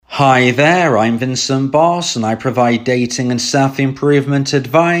Hi there, I'm Vincent Boss and I provide dating and self-improvement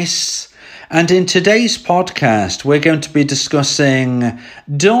advice. And in today's podcast, we're going to be discussing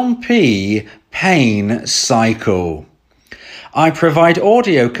Dumpy Pain Cycle. I provide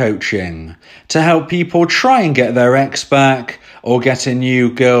audio coaching to help people try and get their ex back or get a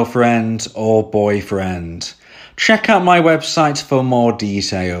new girlfriend or boyfriend. Check out my website for more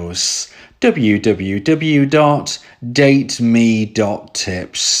details.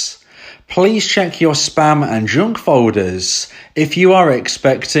 www.dateme.tips. Please check your spam and junk folders if you are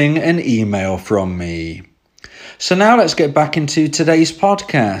expecting an email from me. So now let's get back into today's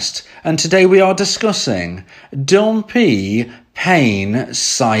podcast, and today we are discussing Dumpy Pain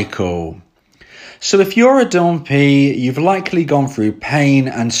Cycle. So if you're a dumpy, you've likely gone through pain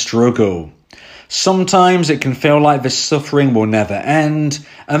and struggle. Sometimes it can feel like this suffering will never end,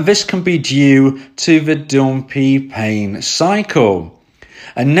 and this can be due to the dumpy pain cycle.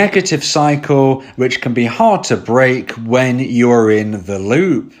 A negative cycle which can be hard to break when you're in the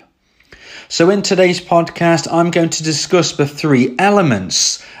loop. So in today's podcast, I'm going to discuss the three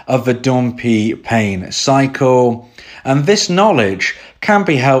elements of the dumpy pain cycle, and this knowledge can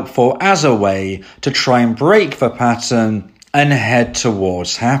be helpful as a way to try and break the pattern and head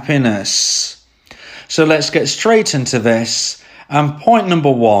towards happiness. So let's get straight into this. And point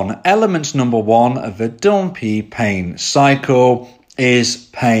number one, element number one of the dumpy pain cycle is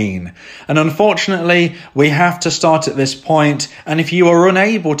pain. And unfortunately, we have to start at this point. And if you are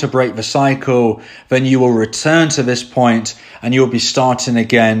unable to break the cycle, then you will return to this point and you'll be starting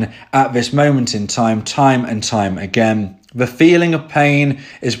again at this moment in time and time again. The feeling of pain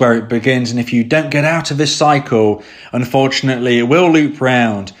is where it begins. And if you don't get out of this cycle, unfortunately, it will loop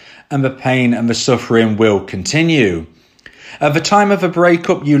round. And the pain and the suffering will continue. At the time of a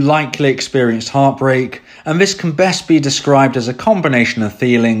breakup, you likely experienced heartbreak, and this can best be described as a combination of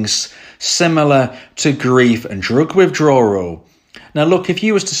feelings similar to grief and drug withdrawal. Now look, if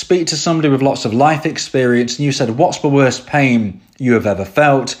you was to speak to somebody with lots of life experience and you said, what's the worst pain you have ever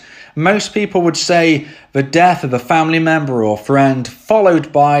felt? Most people would say the death of a family member or friend,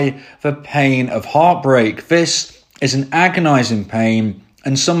 followed by the pain of heartbreak. This is an agonizing pain,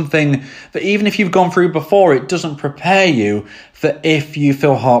 and something that even if you've gone through before, it doesn't prepare you for if you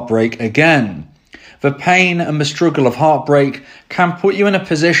feel heartbreak again. The pain and the struggle of heartbreak can put you in a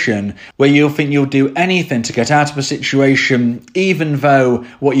position where you'll think you'll do anything to get out of a situation, even though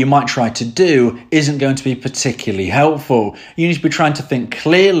what you might try to do isn't going to be particularly helpful. You need to be trying to think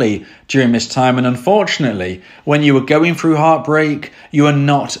clearly during this time, and unfortunately, when you are going through heartbreak, you are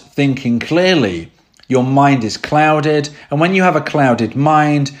not thinking clearly. Your mind is clouded, and when you have a clouded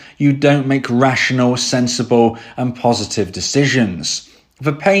mind, you don't make rational, sensible, and positive decisions.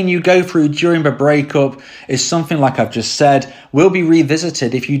 The pain you go through during the breakup is something, like I've just said, will be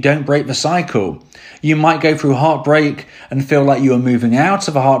revisited if you don't break the cycle. You might go through heartbreak and feel like you are moving out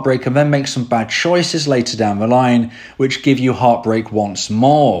of a heartbreak and then make some bad choices later down the line, which give you heartbreak once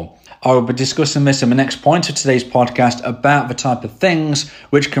more. I will be discussing this in the next point of today's podcast about the type of things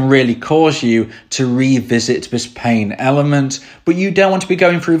which can really cause you to revisit this pain element, but you don't want to be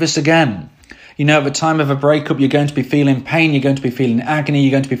going through this again. You know, at the time of a breakup, you're going to be feeling pain, you're going to be feeling agony,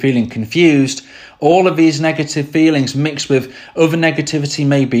 you're going to be feeling confused. All of these negative feelings mixed with other negativity,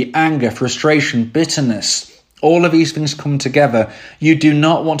 maybe anger, frustration, bitterness. All of these things come together. You do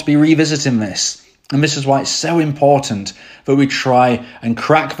not want to be revisiting this. And this is why it's so important that we try and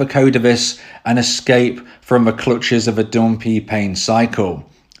crack the code of this and escape from the clutches of a dumpy pain cycle.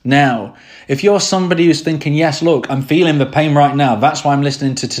 Now, if you're somebody who's thinking, yes, look, I'm feeling the pain right now, that's why I'm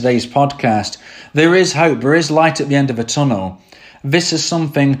listening to today's podcast, there is hope, there is light at the end of a tunnel. This is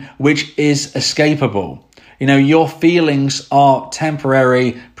something which is escapable. You know, your feelings are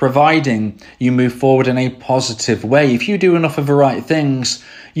temporary, providing you move forward in a positive way. If you do enough of the right things,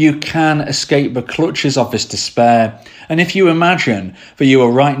 you can escape the clutches of this despair. And if you imagine that you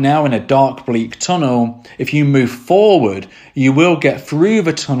are right now in a dark, bleak tunnel, if you move forward, you will get through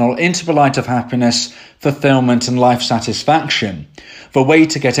the tunnel into the light of happiness, fulfillment, and life satisfaction. The way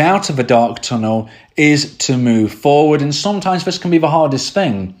to get out of a dark tunnel is to move forward. And sometimes this can be the hardest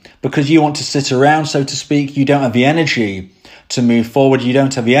thing because you want to sit around, so to speak. You don't have the energy to move forward. You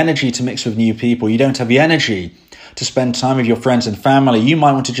don't have the energy to mix with new people. You don't have the energy to spend time with your friends and family. You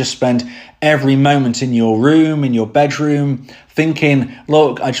might want to just spend every moment in your room, in your bedroom, thinking,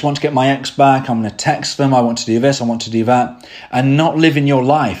 look, I just want to get my ex back. I'm going to text them. I want to do this. I want to do that. And not living your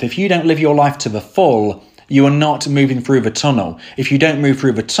life. If you don't live your life to the full, you are not moving through the tunnel. If you don't move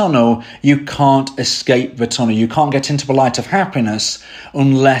through the tunnel, you can't escape the tunnel. You can't get into the light of happiness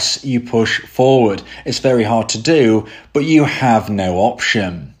unless you push forward. It's very hard to do, but you have no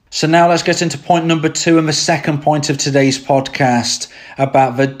option. So now let's get into point number 2 and the second point of today's podcast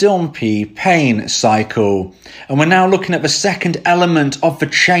about the dumpy pain cycle. And we're now looking at the second element of the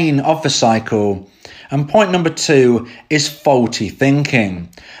chain of the cycle. And point number 2 is faulty thinking.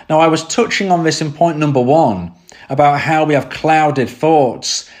 Now I was touching on this in point number 1 about how we have clouded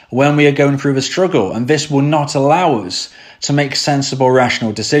thoughts when we are going through the struggle, and this will not allow us to make sensible,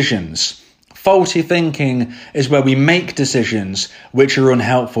 rational decisions. Faulty thinking is where we make decisions which are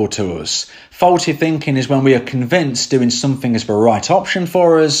unhelpful to us. Faulty thinking is when we are convinced doing something is the right option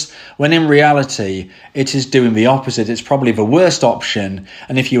for us, when in reality it is doing the opposite. It's probably the worst option,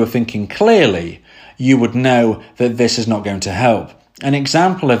 and if you were thinking clearly, you would know that this is not going to help. An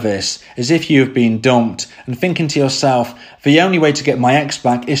example of this is if you have been dumped and thinking to yourself, the only way to get my ex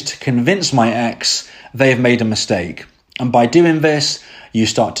back is to convince my ex they have made a mistake. And by doing this, you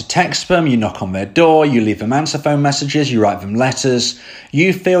start to text them, you knock on their door, you leave them answer phone messages, you write them letters.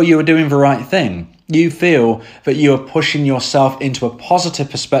 You feel you are doing the right thing. You feel that you are pushing yourself into a positive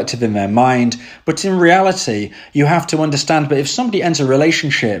perspective in their mind. But in reality, you have to understand that if somebody ends a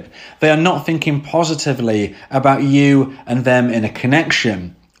relationship, they are not thinking positively about you and them in a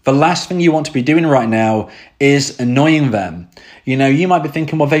connection. The last thing you want to be doing right now is annoying them. You might be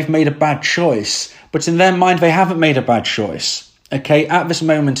thinking, well, they've made a bad choice. But in their mind, they haven't made a bad choice. Okay, at this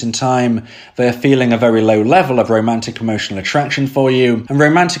moment in time, they are feeling a very low level of romantic emotional attraction for you. And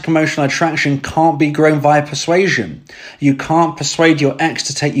romantic emotional attraction can't be grown via persuasion. You can't persuade your ex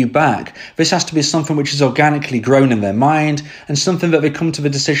to take you back. This has to be something which is organically grown in their mind and something that they come to the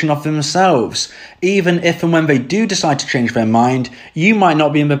decision of themselves. Even if and when they do decide to change their mind, you might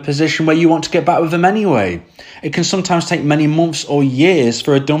not be in the position where you want to get back with them anyway. It can sometimes take many months or years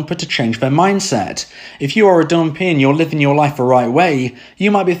for a dumper to change their mindset. If you are a dumpy and you're living your life the right way, you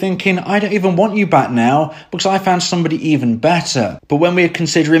might be thinking, I don't even want you back now because I found somebody even better. But when we are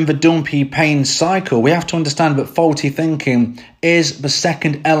considering the dumpy pain cycle, we have to understand that faulty thinking is the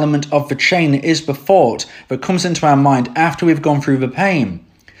second element of the chain. It is the thought that comes into our mind after we've gone through the pain.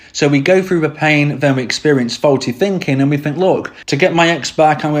 So we go through the pain, then we experience faulty thinking, and we think, look, to get my ex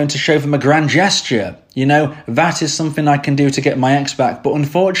back, I'm going to show them a grand gesture. That is something I can do to get my ex back. But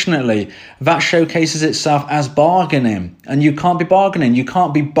unfortunately, that showcases itself as bargaining. And you can't be bargaining. You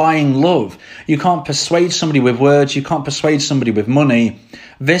can't be buying love. You can't persuade somebody with words. You can't persuade somebody with money.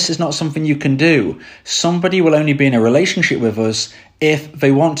 This is not something you can do. Somebody will only be in a relationship with us if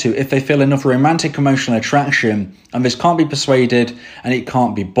they want to, if they feel enough romantic emotional attraction, and this can't be persuaded and it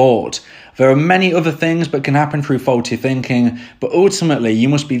can't be bought. There are many other things that can happen through faulty thinking, but ultimately you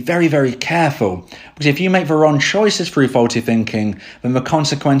must be very, very careful, because if you make the wrong choices through faulty thinking, then the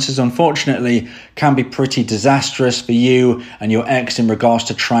consequences, unfortunately, can be pretty disastrous for you and your ex in regards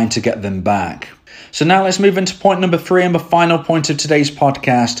to trying to get them back. So now let's move into point number 3 and the final point of today's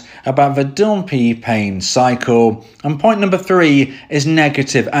podcast about the dumpy pain cycle. And point number 3 is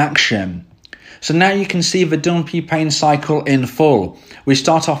negative action. So now you can see the dumpy pain cycle in full. We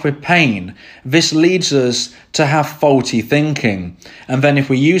start off with pain. This leads us to have faulty thinking. And then if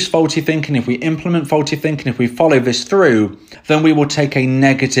we use faulty thinking, if we implement faulty thinking, if we follow this through, then we will take a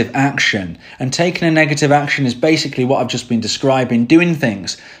negative action. And taking a negative action is basically what I've just been describing, doing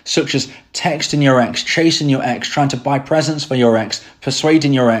things such as texting your ex, chasing your ex, trying to buy presents for your ex,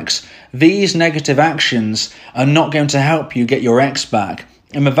 persuading your ex. These negative actions are not going to help you get your ex back.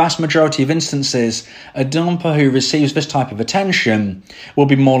 In the vast majority of instances, a dumper who receives this type of attention will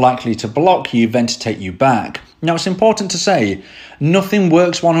be more likely to block you than to take you back. Now, it's important to say, nothing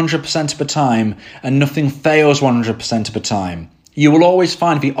works 100% of the time and nothing fails 100% of the time. You will always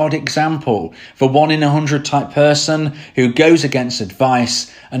find the odd example, the 1 in 100 type person who goes against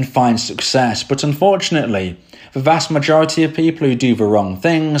advice and finds success. But unfortunately, the vast majority of people who do the wrong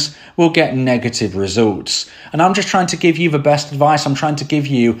things will get negative results. And I'm just trying to give you the best advice. I'm trying to give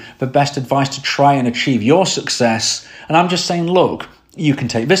you the best advice to try and achieve your success. And I'm just saying, look, you can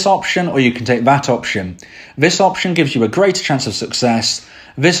take this option or you can take that option. This option gives you a greater chance of success.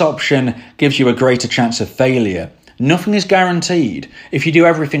 This option gives you a greater chance of failure. Nothing is guaranteed. If you do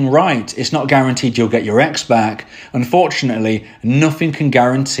everything right, it's not guaranteed you'll get your ex back. Unfortunately, nothing can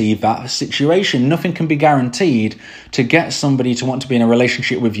guarantee that situation. Nothing can be guaranteed to get somebody to want to be in a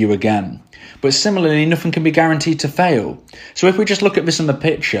relationship with you again. But similarly, nothing can be guaranteed to fail. So if we just look at this in the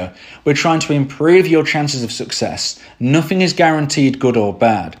picture, we're trying to improve your chances of success. Nothing is guaranteed good or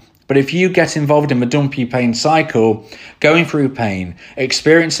bad. But if you get involved in the dumpy pain cycle, going through pain,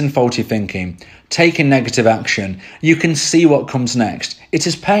 experiencing faulty thinking, taking negative action, you can see what comes next. It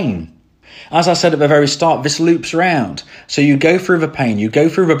is pain. As I said at the very start, this loops around. So you go through the pain, you go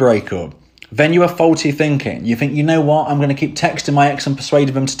through the breakup. Then you are faulty thinking. You think, you know what, I'm going to keep texting my ex and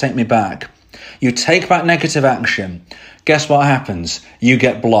persuading them to take me back. You take back negative action. Guess what happens? You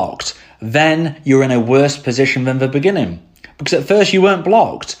get blocked. Then you're in a worse position than the beginning. Because at first you weren't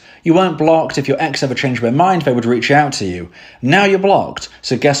blocked. You weren't blocked. If your ex ever changed their mind, they would reach out to you. Now you're blocked.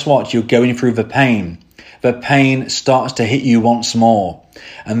 So guess what? You're going through the pain. The pain starts to hit you once more.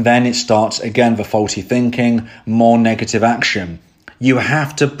 And then it starts again, the faulty thinking, more negative action. You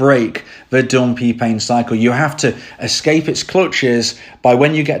have to break the dumpy pain cycle. You have to escape its clutches by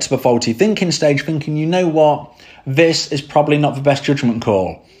when you get to the faulty thinking stage, thinking, you know what, this is probably not the best judgment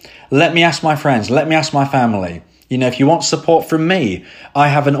call. Let me ask my friends, let me ask my family. You know, if you want support from me, I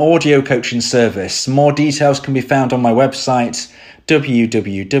have an audio coaching service. More details can be found on my website,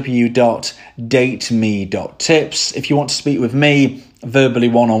 www.dateme.tips. If you want to speak with me verbally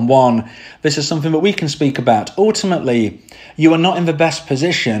one-on-one, this is something that we can speak about. Ultimately, you are not in the best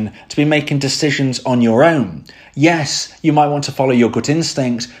position to be making decisions on your own. Yes, you might want to follow your gut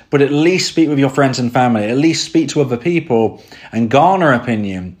instinct, but at least speak with your friends and family, at least speak to other people and garner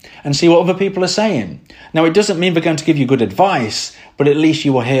opinion and see what other people are saying. Now, it doesn't mean they're going to give you good advice, but at least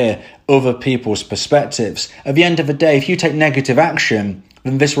you will hear other people's perspectives. At the end of the day, if you take negative action,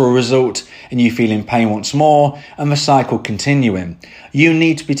 then this will result in you feeling pain once more and the cycle continuing. You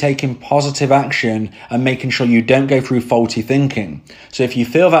need to be taking positive action and making sure you don't go through faulty thinking. So if you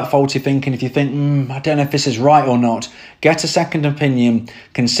feel that faulty thinking, if you think, I don't know if this is right or not, get a second opinion,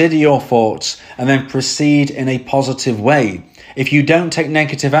 consider your thoughts, and then proceed in a positive way. If you don't take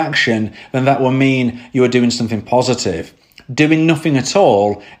negative action, then that will mean you are doing something positive. Doing nothing at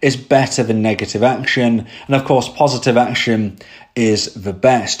all is better than negative action. And of course, positive action is the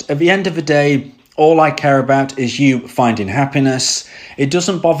best. At the end of the day, all I care about is you finding happiness. It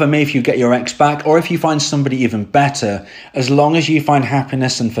doesn't bother me if you get your ex back or if you find somebody even better, as long as you find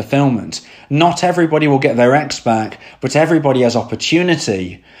happiness and fulfillment. Not everybody will get their ex back, but everybody has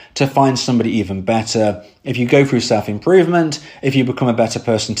opportunity to find somebody even better. If you go through self-improvement, if you become a better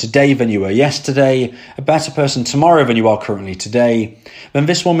person today than you were yesterday, a better person tomorrow than you are currently today, then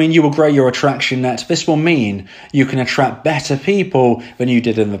this will mean you will grow your attraction net. This will mean you can attract better people than you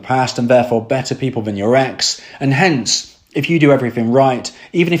did in the past, and therefore better people than your ex. And hence, if you do everything right,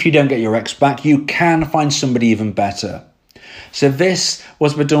 even if you don't get your ex back, you can find somebody even better. So this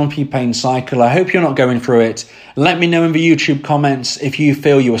was the dumpy pain cycle. I hope you're not going through it. Let me know in the YouTube comments if you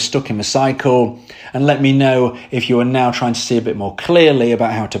feel you are stuck in the cycle, and let me know if you are now trying to see a bit more clearly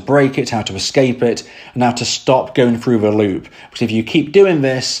about how to break it, how to escape it, and how to stop going through the loop. Because if you keep doing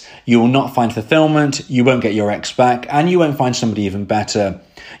this, you will not find fulfillment, you won't get your ex back, and you won't find somebody even better.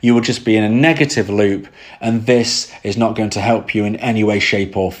 You will just be in a negative loop, and this is not going to help you in any way,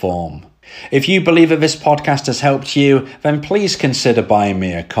 shape, or form. If you believe that this podcast has helped you, then please consider buying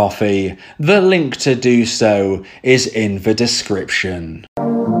me a coffee. The link to do so is in the description.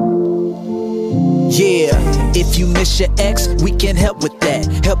 Yeah, if you miss your ex, we can help with that.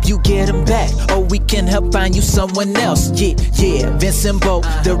 Help you get him back, or we can help find you someone else. Yeah, Vincent Bo,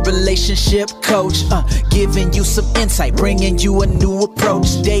 the relationship coach, giving you some insight, bringing you a new approach.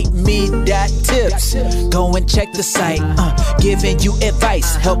 DateMe.tips, go and check the site, giving you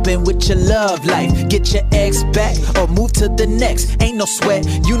advice, helping with your love life. Get your ex back, or move to the next. Ain't no sweat,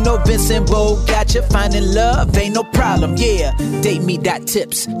 you know Vincent Bo got you. Finding love ain't no problem. Yeah,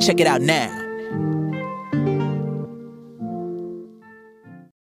 DateMe.tips, check it out now.